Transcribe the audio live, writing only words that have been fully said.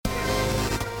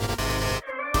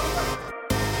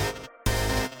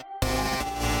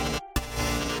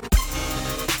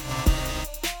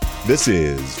This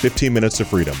is 15 Minutes to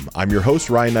Freedom. I'm your host,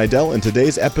 Ryan Nidell, and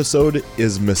today's episode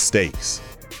is mistakes.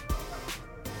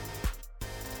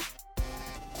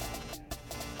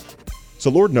 So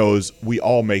Lord knows we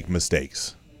all make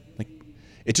mistakes.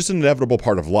 It's just an inevitable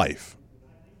part of life.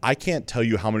 I can't tell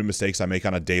you how many mistakes I make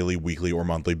on a daily, weekly, or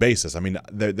monthly basis. I mean,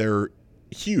 they're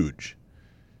huge.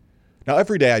 Now,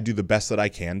 every day I do the best that I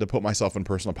can to put myself in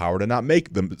personal power to not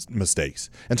make the mistakes,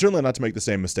 and certainly not to make the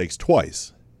same mistakes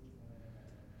twice.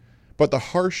 But the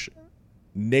harsh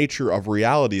nature of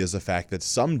reality is the fact that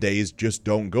some days just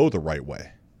don't go the right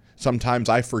way. Sometimes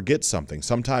I forget something.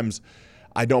 Sometimes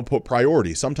I don't put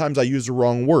priority. Sometimes I use the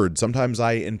wrong word. Sometimes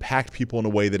I impact people in a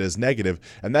way that is negative,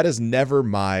 and that is never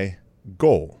my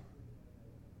goal.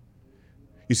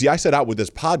 You see, I set out with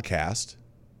this podcast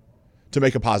to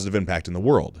make a positive impact in the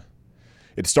world.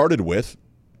 It started with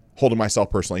holding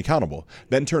myself personally accountable,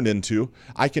 then turned into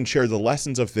I can share the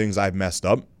lessons of things I've messed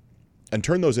up and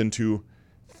turn those into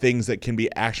things that can be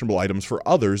actionable items for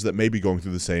others that may be going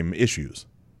through the same issues,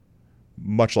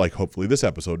 much like hopefully this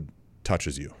episode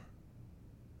touches you.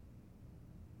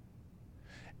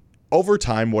 Over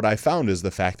time, what I found is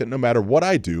the fact that no matter what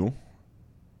I do,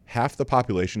 half the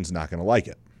population is not going to like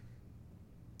it.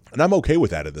 And I'm okay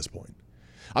with that at this point.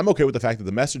 I'm okay with the fact that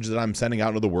the message that I'm sending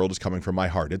out into the world is coming from my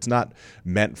heart. It's not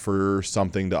meant for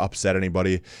something to upset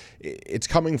anybody. It's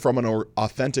coming from an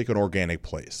authentic and organic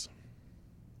place.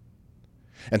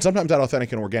 And sometimes that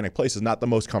authentic and organic place is not the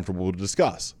most comfortable to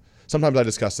discuss. Sometimes I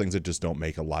discuss things that just don't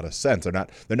make a lot of sense.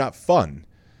 They're not fun.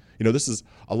 You know, this is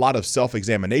a lot of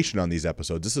self-examination on these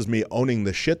episodes. This is me owning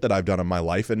the shit that I've done in my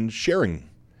life and sharing,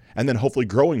 and then hopefully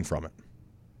growing from it.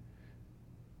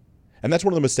 And that's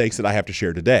one of the mistakes that I have to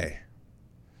share today.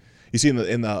 You see,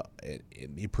 in the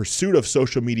pursuit of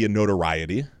social media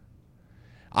notoriety,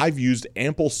 I've used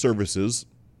ample services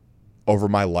over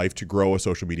my life to grow a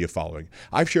social media following.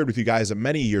 I've shared with you guys that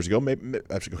many years ago,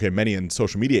 many in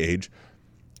social media age,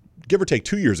 give or take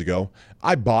 2 years ago,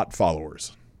 I bought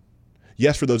followers.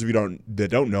 Yes, for those of you that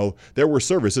don't know, there were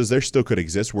services, there still could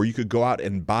exist, where you could go out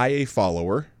and buy a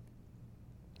follower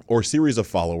or a series of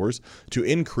followers to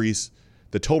increase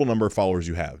the total number of followers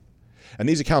you have. And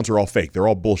these accounts are all fake. They're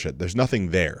all bullshit. There's nothing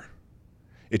there.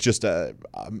 It's just a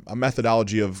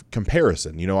methodology of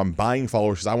comparison. You know, I'm buying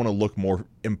followers because I want to look more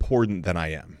important than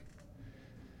I am.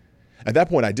 At that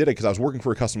point, I did it because I was working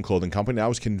for a custom clothing company, and I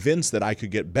was convinced that I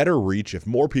could get better reach if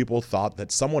more people thought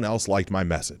that someone else liked my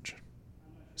message.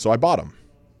 So I bought them.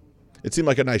 It seemed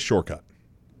like a nice shortcut.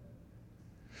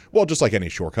 Well, just like any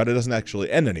shortcut, it doesn't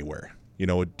actually end anywhere. You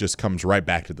know, it just comes right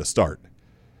back to the start.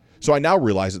 So I now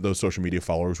realize that those social media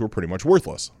followers were pretty much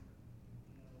worthless.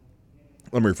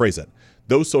 Let me rephrase that.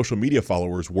 Those social media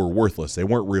followers were worthless. They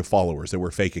weren't real followers. They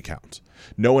were fake accounts.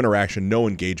 No interaction, no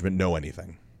engagement, no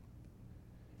anything.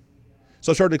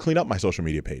 So I started to clean up my social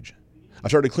media page. I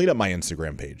started to clean up my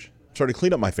Instagram page. I started to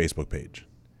clean up my Facebook page.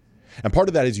 And part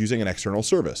of that is using an external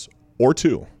service, or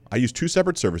two. I use two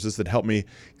separate services that help me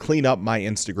clean up my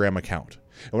Instagram account.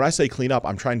 And when I say clean up,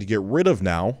 I'm trying to get rid of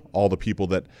now all the people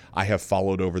that I have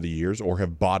followed over the years or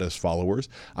have bought as followers.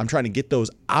 I'm trying to get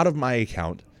those out of my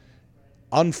account,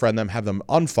 unfriend them, have them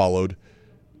unfollowed,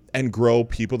 and grow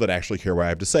people that actually care what I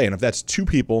have to say. And if that's 2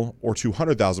 people or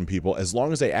 200,000 people, as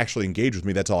long as they actually engage with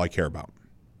me, that's all I care about.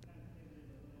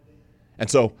 And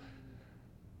so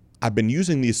I've been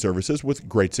using these services with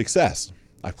great success.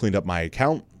 I've cleaned up my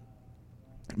account.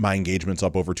 My engagement's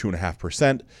up over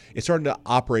 2.5%. It's starting to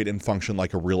operate and function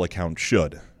like a real account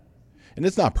should. And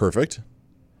it's not perfect,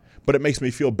 but it makes me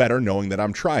feel better knowing that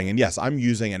I'm trying. And yes, I'm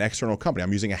using an external company.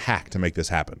 I'm using a hack to make this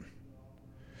happen.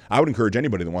 I would encourage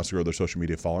anybody that wants to grow their social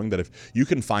media following that if you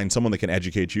can find someone that can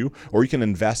educate you, or you can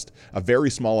invest a very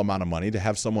small amount of money to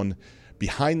have someone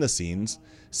behind the scenes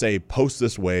say, post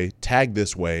this way, tag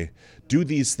this way, do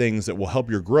these things that will help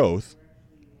your growth,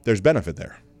 there's benefit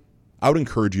there. I would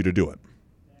encourage you to do it.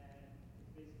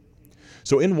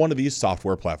 So in one of these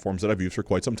software platforms that I've used for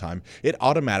quite some time, it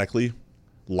automatically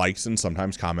likes and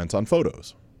sometimes comments on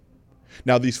photos.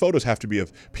 Now, these photos have to be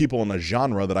of people in a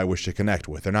genre that I wish to connect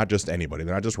with. They're not just anybody.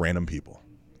 They're not just random people.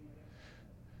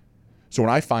 So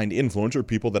when I find influencer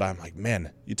people that I'm like,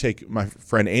 man, you take my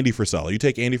friend Andy Frisella, you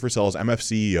take Andy Frisella's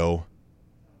MFCEO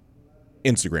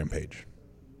Instagram page.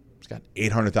 He's got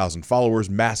 800,000 followers,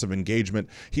 massive engagement.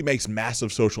 He makes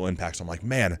massive social impacts. So I'm like,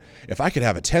 man, if I could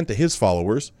have a tenth of his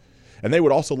followers and they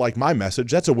would also like my message,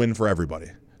 that's a win for everybody.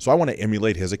 So I want to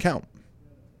emulate his account.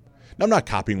 Now, I'm not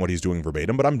copying what he's doing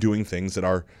verbatim, but I'm doing things that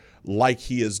are like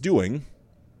he is doing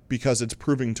because it's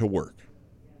proving to work.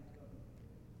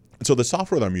 And so the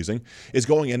software that I'm using is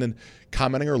going in and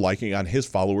commenting or liking on his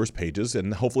followers' pages.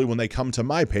 And hopefully when they come to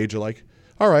my page, they're like,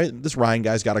 all right, this Ryan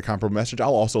guy's got a comparable message.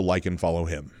 I'll also like and follow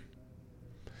him.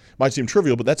 Might seem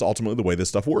trivial, but that's ultimately the way this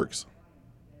stuff works.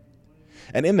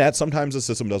 And in that, sometimes the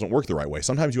system doesn't work the right way.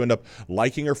 Sometimes you end up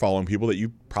liking or following people that you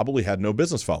probably had no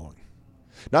business following.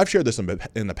 Now, I've shared this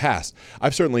in the past.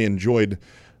 I've certainly enjoyed,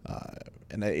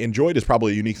 and enjoyed is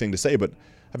probably a unique thing to say, but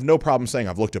I have no problem saying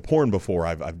I've looked at porn before.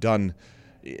 I've done,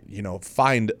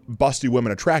 find busty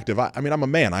women attractive. I mean, I'm a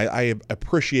man. I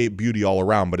appreciate beauty all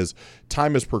around, but as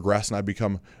time has progressed and I've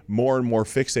become more and more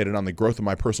fixated on the growth of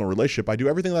my personal relationship, I do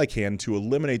everything that I can to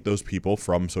eliminate those people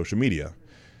from social media.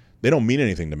 They don't mean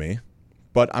anything to me,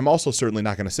 but I'm also certainly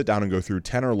not going to sit down and go through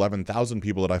 10 or 11,000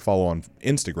 people that I follow on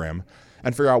Instagram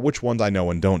and figure out which ones I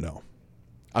know and don't know.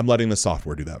 I'm letting the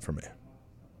software do that for me.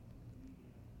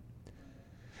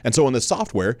 And so in the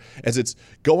software, as it's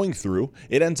going through,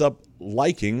 it ends up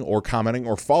liking or commenting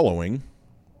or following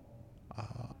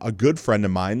a good friend of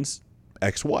mine's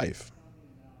ex-wife.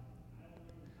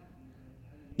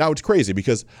 Now, it's crazy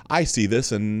because I see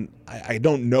this and I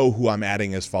don't know who I'm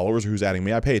adding as followers or who's adding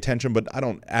me. I pay attention, but I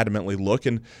don't adamantly look.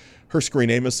 And her screen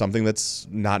name is something that's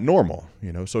not normal,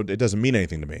 so it doesn't mean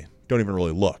anything to me. Don't even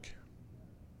really look.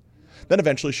 Then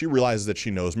eventually she realizes that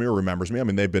she knows me or remembers me. I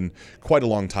mean, they've been quite a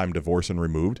long time divorced and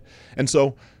removed. And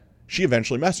so she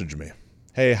eventually messaged me.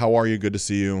 Hey, how are you? Good to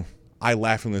see you. I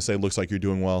laughingly say, looks like you're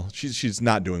doing well. She's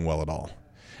not doing well at all.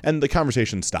 And the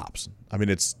conversation stops. I mean,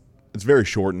 it's very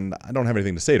short and I don't have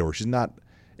anything to say to her. She's not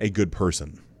a good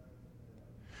person.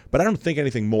 But I don't think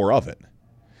anything more of it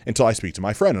until I speak to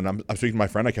my friend. And I'm speaking to my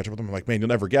friend. I catch up with him. I'm like, man, you'll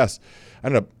never guess. I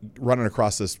ended up running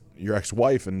across your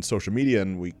ex-wife in social media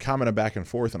and we commented back and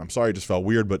forth. And I'm sorry, it just felt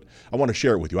weird, but I want to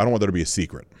share it with you. I don't want there to be a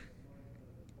secret.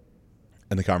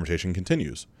 And the conversation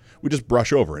continues. We just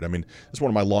brush over it. I mean, this is one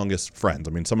of my longest friends.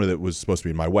 I mean, somebody that was supposed to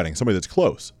be in my wedding, somebody that's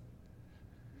close.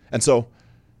 And so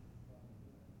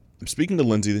I'm speaking to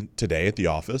Lindsay today at the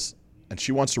office, and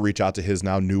she wants to reach out to his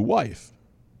now new wife.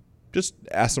 Just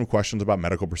ask some questions about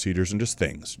medical procedures and just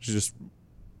things. She just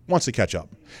wants to catch up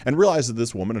and realize that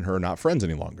this woman and her are not friends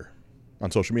any longer on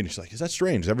social media. She's like, is that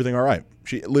strange? Is everything all right?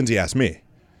 Lindsay asked me. I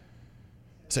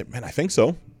said, man, I think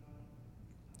so.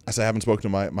 I said, I haven't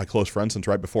spoken to my close friend since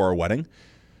right before our wedding.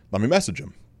 Let me message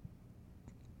him.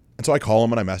 And so I call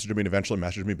him and I message him and eventually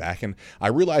messaged me back. And I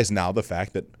realize now the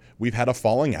fact that we've had a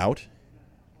falling out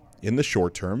in the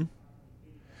short term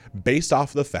based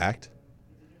off the fact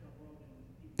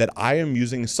that I am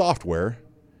using software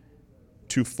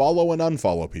to follow and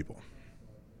unfollow people.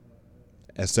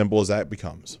 As simple as that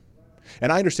becomes.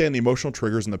 And I understand the emotional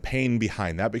triggers and the pain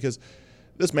behind that because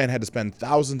this man had to spend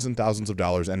thousands and thousands of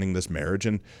dollars ending this marriage,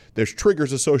 and there's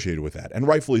triggers associated with that, and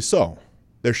rightfully so.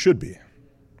 There should be.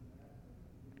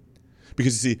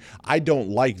 Because you see, I don't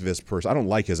like this person. I don't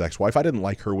like his ex-wife. I didn't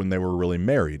like her when they were really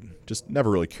married. Just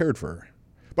never really cared for her.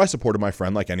 But I supported my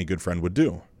friend like any good friend would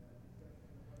do.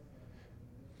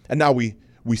 And now we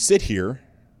sit here,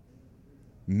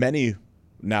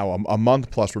 a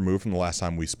month plus removed from the last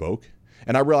time we spoke,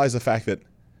 and I realize the fact that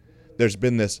there's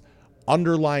been this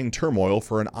underlying turmoil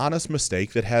for an honest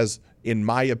mistake that has, in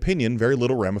my opinion, very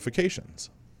little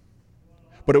ramifications.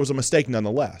 But it was a mistake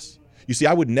nonetheless. You see,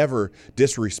 I would never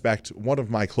disrespect one of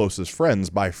my closest friends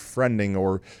by friending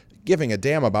or giving a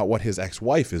damn about what his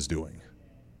ex-wife is doing,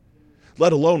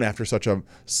 let alone after such a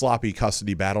sloppy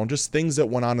custody battle and just things that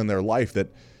went on in their life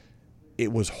that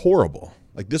it was horrible.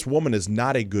 Like, this woman is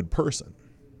not a good person.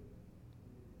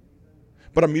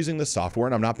 But I'm using this software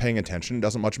and I'm not paying attention. It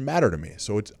doesn't much matter to me.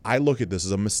 So I look at this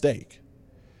as a mistake.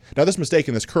 Now, this mistake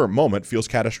in this current moment feels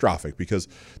catastrophic because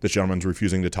this gentleman's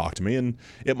refusing to talk to me, and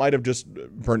it might have just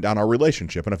burnt down our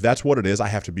relationship. And if that's what it is, I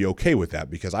have to be okay with that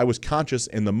because I was conscious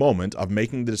in the moment of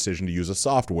making the decision to use a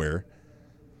software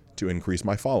to increase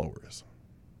my followers.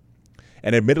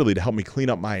 And admittedly, to help me clean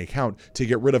up my account to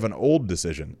get rid of an old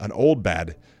decision, an old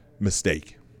bad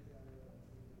mistake.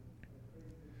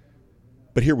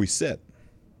 But here we sit.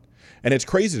 And it's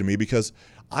crazy to me because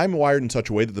I'm wired in such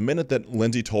a way that the minute that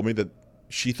Lindsay told me that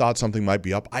she thought something might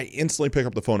be up, I instantly pick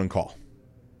up the phone and call.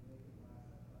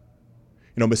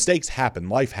 Mistakes happen,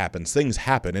 life happens, things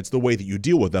happen. It's the way that you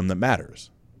deal with them that matters.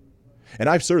 And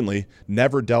I've certainly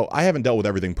I haven't dealt with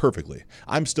everything perfectly.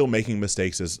 I'm still making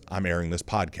mistakes as I'm airing this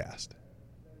podcast.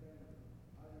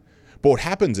 But what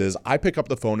happens is I pick up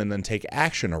the phone and then take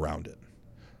action around it.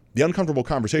 The uncomfortable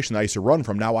conversation that I used to run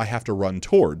from, now I have to run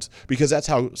towards because that's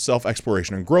how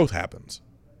self-exploration and growth happens.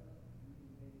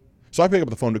 So I pick up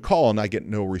the phone to call and I get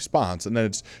no response. And then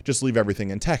it's just leave everything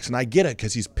in text. And I get it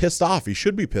because he's pissed off. He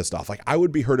should be pissed off. Like, I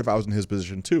would be hurt if I was in his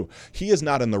position too. He is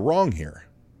not in the wrong here.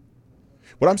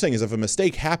 What I'm saying is if a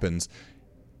mistake happens,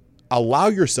 allow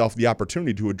yourself the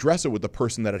opportunity to address it with the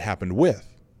person that it happened with.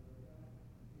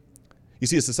 You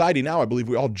see, as society now, I believe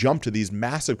we all jump to these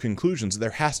massive conclusions that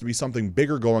there has to be something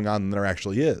bigger going on than there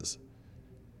actually is.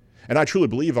 And I truly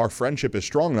believe our friendship is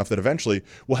strong enough that eventually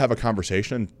we'll have a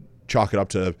conversation and chalk it up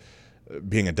to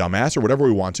being a dumbass or whatever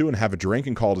we want to and have a drink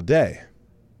and call it a day.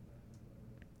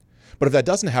 But if that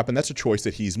doesn't happen, that's a choice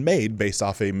that he's made based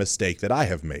off a mistake that I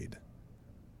have made.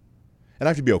 And I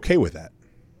have to be okay with that.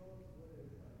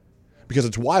 Because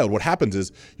it's wild. What happens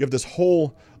is you have this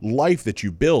whole life that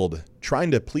you build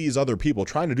trying to please other people,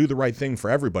 trying to do the right thing for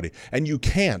everybody, and you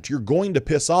can't. You're going to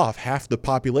piss off half the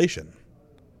population.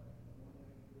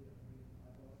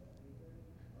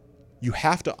 You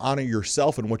have to honor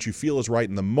yourself and what you feel is right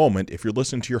in the moment if you're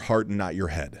listening to your heart and not your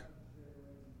head.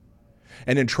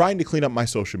 And in trying to clean up my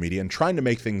social media and trying to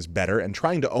make things better and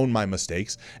trying to own my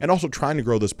mistakes and also trying to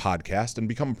grow this podcast and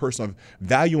become a person of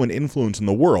value and influence in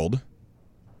the world,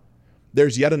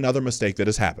 there's yet another mistake that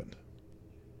has happened.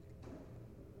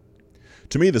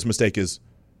 To me, this mistake is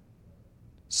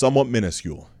somewhat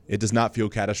minuscule. It does not feel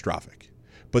catastrophic.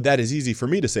 But that is easy for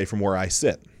me to say from where I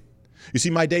sit. You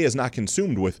see, my day is not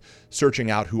consumed with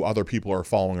searching out who other people are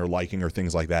following or liking or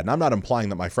things like that. And I'm not implying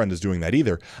that my friend is doing that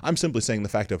either. I'm simply saying the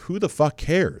fact of who the fuck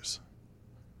cares?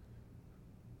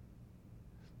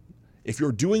 If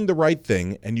you're doing the right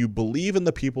thing and you believe in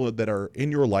the people that are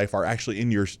in your life are actually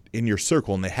in your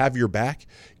circle and they have your back,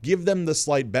 give them the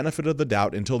slight benefit of the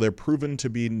doubt until they're proven to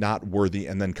be not worthy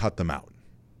and then cut them out.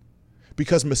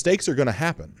 Because mistakes are going to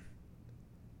happen.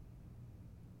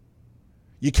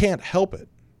 You can't help it.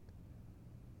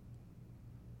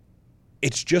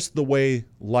 It's just the way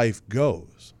life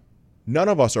goes. None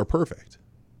of us are perfect.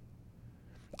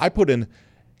 I put in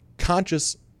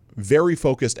conscious, very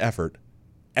focused effort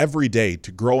every day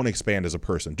to grow and expand as a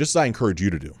person, just as I encourage you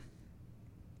to do.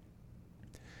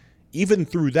 Even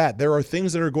through that, there are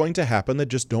things that are going to happen that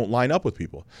just don't line up with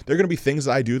people. There are going to be things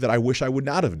that I do that I wish I would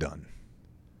not have done.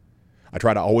 I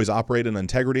try to always operate in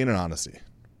integrity and in honesty.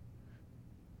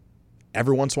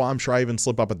 Every once in a while, I'm sure I even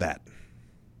slip up at that.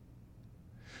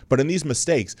 But in these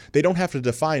mistakes, they don't have to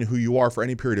define who you are for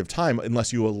any period of time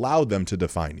unless you allow them to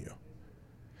define you.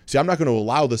 See, I'm not going to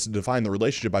allow this to define the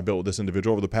relationship I built with this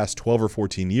individual over the past 12 or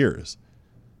 14 years.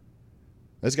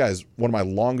 This guy is one of my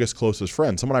longest, closest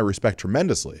friends, someone I respect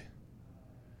tremendously.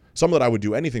 Someone that I would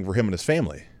do anything for him and his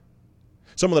family.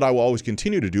 Someone that I will always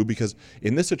continue to do because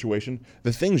in this situation,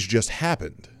 the things just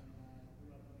happened.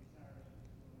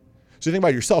 So you think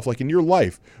about yourself, like in your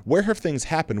life, where have things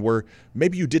happened where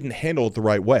maybe you didn't handle it the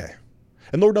right way?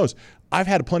 And Lord knows, I've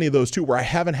had plenty of those too where I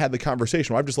haven't had the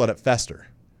conversation, where I've just let it fester.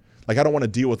 Like I don't want to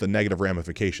deal with the negative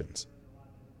ramifications.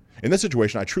 In this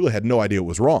situation, I truly had no idea it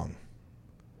was wrong.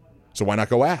 So why not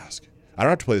go ask? I don't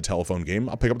have to play the telephone game.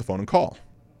 I'll pick up the phone and call.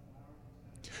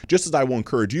 Just as I will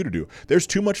encourage you to do. There's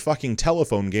too much fucking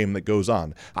telephone game that goes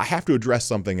on. I have to address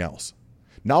something else.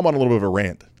 Now I'm on a little bit of a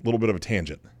rant, a little bit of a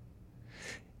tangent.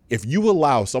 If you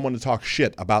allow someone to talk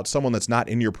shit about someone that's not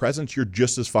in your presence, you're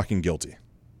just as fucking guilty.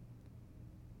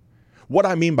 What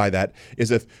I mean by that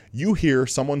is if you hear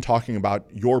someone talking about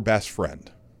your best friend,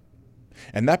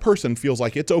 and that person feels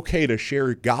like it's okay to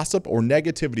share gossip or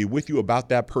negativity with you about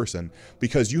that person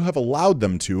because you have allowed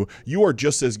them to, you are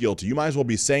just as guilty. You might as well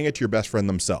be saying it to your best friend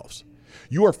themselves.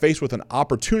 You are faced with an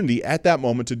opportunity at that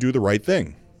moment to do the right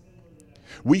thing.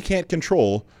 We can't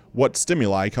control what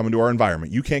stimuli come into our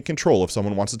environment. You can't control if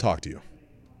someone wants to talk to you.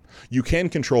 You can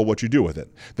control what you do with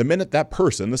it. The minute that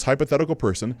person, this hypothetical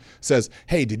person, says,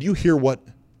 hey, did you hear what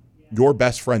your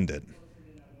best friend did?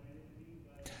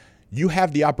 You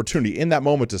have the opportunity in that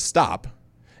moment to stop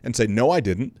and say, no, I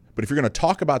didn't. But if you're going to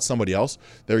talk about somebody else,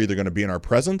 they're either going to be in our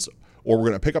presence or we're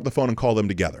going to pick up the phone and call them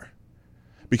together.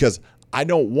 Because I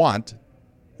don't want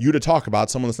you to talk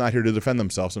about someone that's not here to defend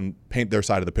themselves and paint their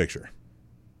side of the picture.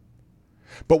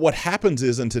 But what happens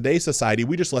is in today's society,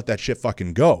 we just let that shit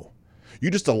fucking go.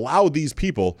 You just allow these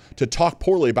people to talk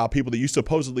poorly about people that you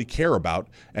supposedly care about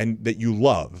and that you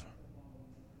love.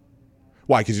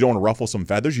 Why? Because you don't want to ruffle some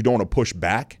feathers? You don't want to push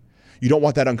back? You don't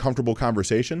want that uncomfortable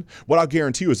conversation? What I'll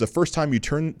guarantee you is the first time you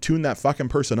tune that fucking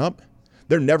person up,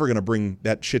 they're never going to bring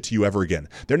that shit to you ever again.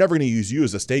 They're never going to use you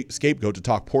as a scapegoat to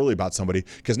talk poorly about somebody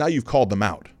because now you've called them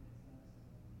out.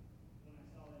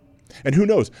 And who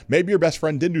knows, maybe your best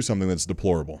friend did do something that's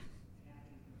deplorable.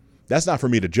 That's not for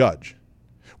me to judge.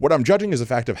 What I'm judging is the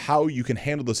fact of how you can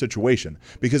handle the situation.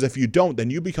 Because if you don't, then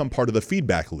you become part of the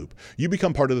feedback loop. You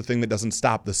become part of the thing that doesn't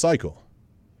stop the cycle.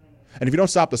 And if you don't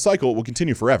stop the cycle, it will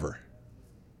continue forever.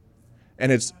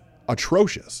 And it's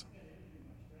atrocious.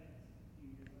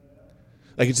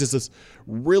 Like it's just this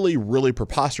really, really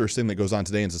preposterous thing that goes on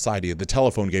today in society. The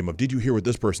telephone game of, did you hear what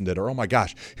this person did? Or, oh my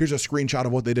gosh, here's a screenshot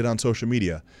of what they did on social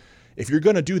media. if you're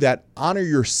going to do that, honor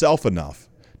yourself enough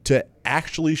to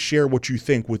actually share what you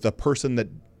think with the person that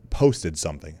posted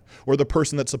something or the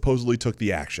person that supposedly took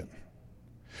the action.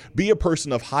 Be a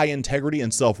person of high integrity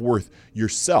and self-worth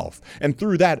yourself. And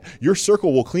through that, your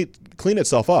circle will clean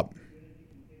itself up.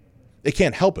 It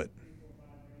can't help it.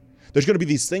 There's going to be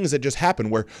these things that just happen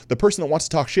where the person that wants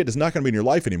to talk shit is not going to be in your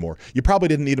life anymore. You probably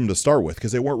didn't need them to start with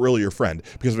because they weren't really your friend.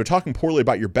 Because if they're talking poorly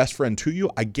about your best friend to you,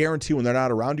 I guarantee when they're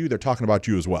not around you, they're talking about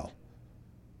you as well.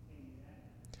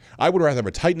 I would rather have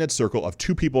a tight-knit circle of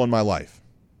 2 people in my life.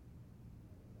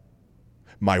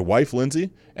 My wife,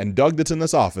 Lindsay, and Doug that's in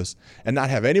this office, and not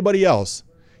have anybody else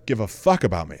give a fuck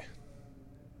about me.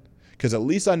 Because at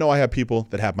least I know I have people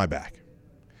that have my back,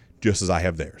 just as I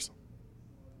have theirs.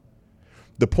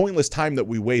 The pointless time that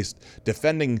we waste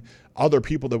defending other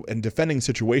people and defending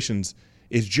situations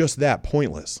is just that,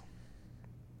 pointless.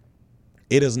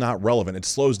 It is not relevant. It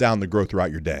slows down the growth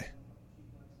throughout your day.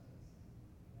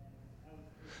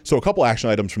 So a couple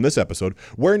action items from this episode.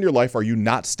 Where in your life are you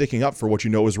not sticking up for what you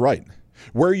know is right?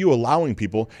 Where are you allowing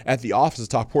people at the office to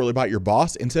talk poorly about your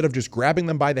boss instead of just grabbing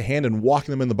them by the hand and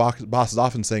walking them in the boss's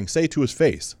office and saying, say it to his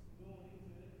face?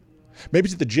 Maybe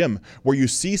it's at the gym where you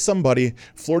see somebody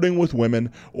flirting with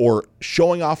women or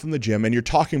showing off in the gym and you're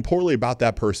talking poorly about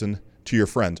that person to your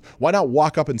friends. Why not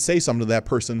walk up and say something to that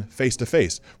person face to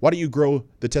face? Why don't you grow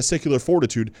the testicular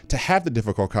fortitude to have the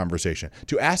difficult conversation,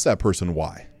 to ask that person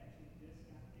why?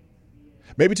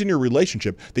 Maybe it's in your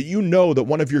relationship that you know that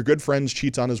one of your good friends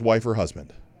cheats on his wife or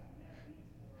husband.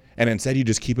 And instead you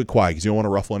just keep it quiet because you don't want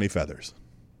to ruffle any feathers.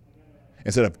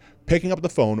 Instead of picking up the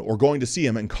phone or going to see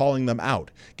him and calling them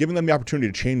out, giving them the opportunity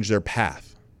to change their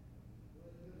path.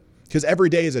 Because every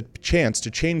day is a chance to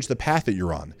change the path that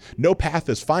you're on. No path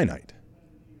is finite.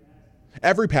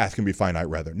 Every path can be finite,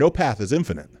 rather. No path is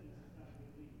infinite.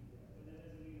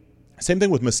 Same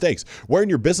thing with mistakes. Where in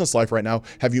your business life right now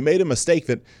have you made a mistake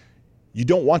that you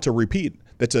don't want to repeat?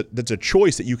 That's a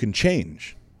choice that you can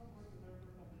change.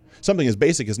 Something as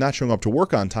basic as not showing up to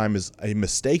work on time is a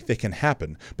mistake that can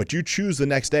happen, but you choose the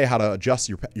next day how to adjust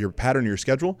your pattern, your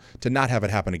schedule to not have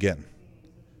it happen again.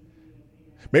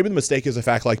 Maybe the mistake is a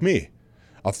fact like me,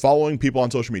 of following people on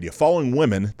social media, following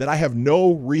women that I have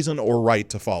no reason or right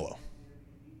to follow.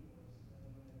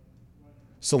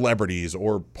 Celebrities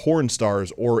or porn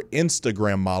stars or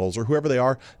Instagram models or whoever they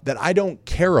are that I don't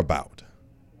care about.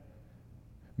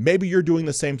 Maybe you're doing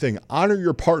the same thing. Honor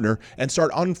your partner and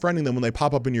start unfriending them when they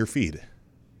pop up in your feed.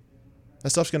 That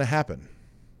stuff's going to happen.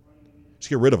 Just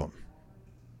get rid of them.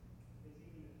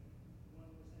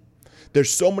 There's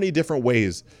so many different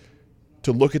ways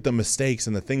to look at the mistakes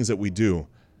and the things that we do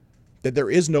that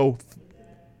there is no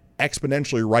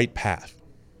exponentially right path.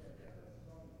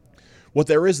 What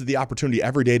there is the opportunity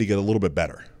every day to get a little bit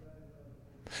better.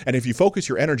 And if you focus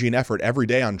your energy and effort every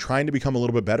day on trying to become a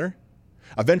little bit better,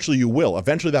 eventually you will.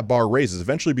 Eventually that bar raises.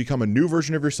 Eventually become a new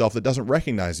version of yourself that doesn't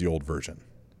recognize the old version.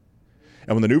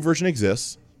 And when the new version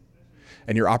exists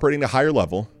and you're operating at a higher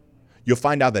level, you'll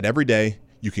find out that every day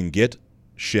you can get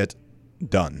shit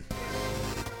done.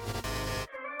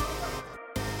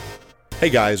 Hey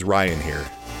guys, Ryan here.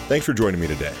 Thanks for joining me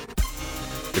today.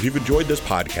 If you've enjoyed this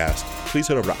podcast, please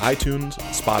head over to iTunes,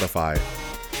 Spotify,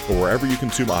 or wherever you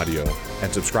consume audio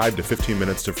and subscribe to 15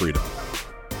 Minutes to Freedom.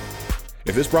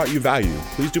 If this brought you value,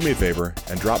 please do me a favor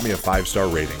and drop me a 5-star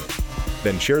rating.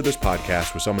 Then share this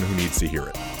podcast with someone who needs to hear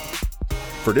it.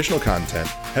 For additional content,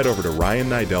 head over to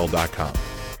RyanNiddel.com.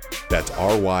 That's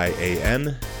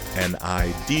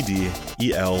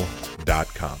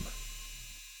RyanNiddel.com.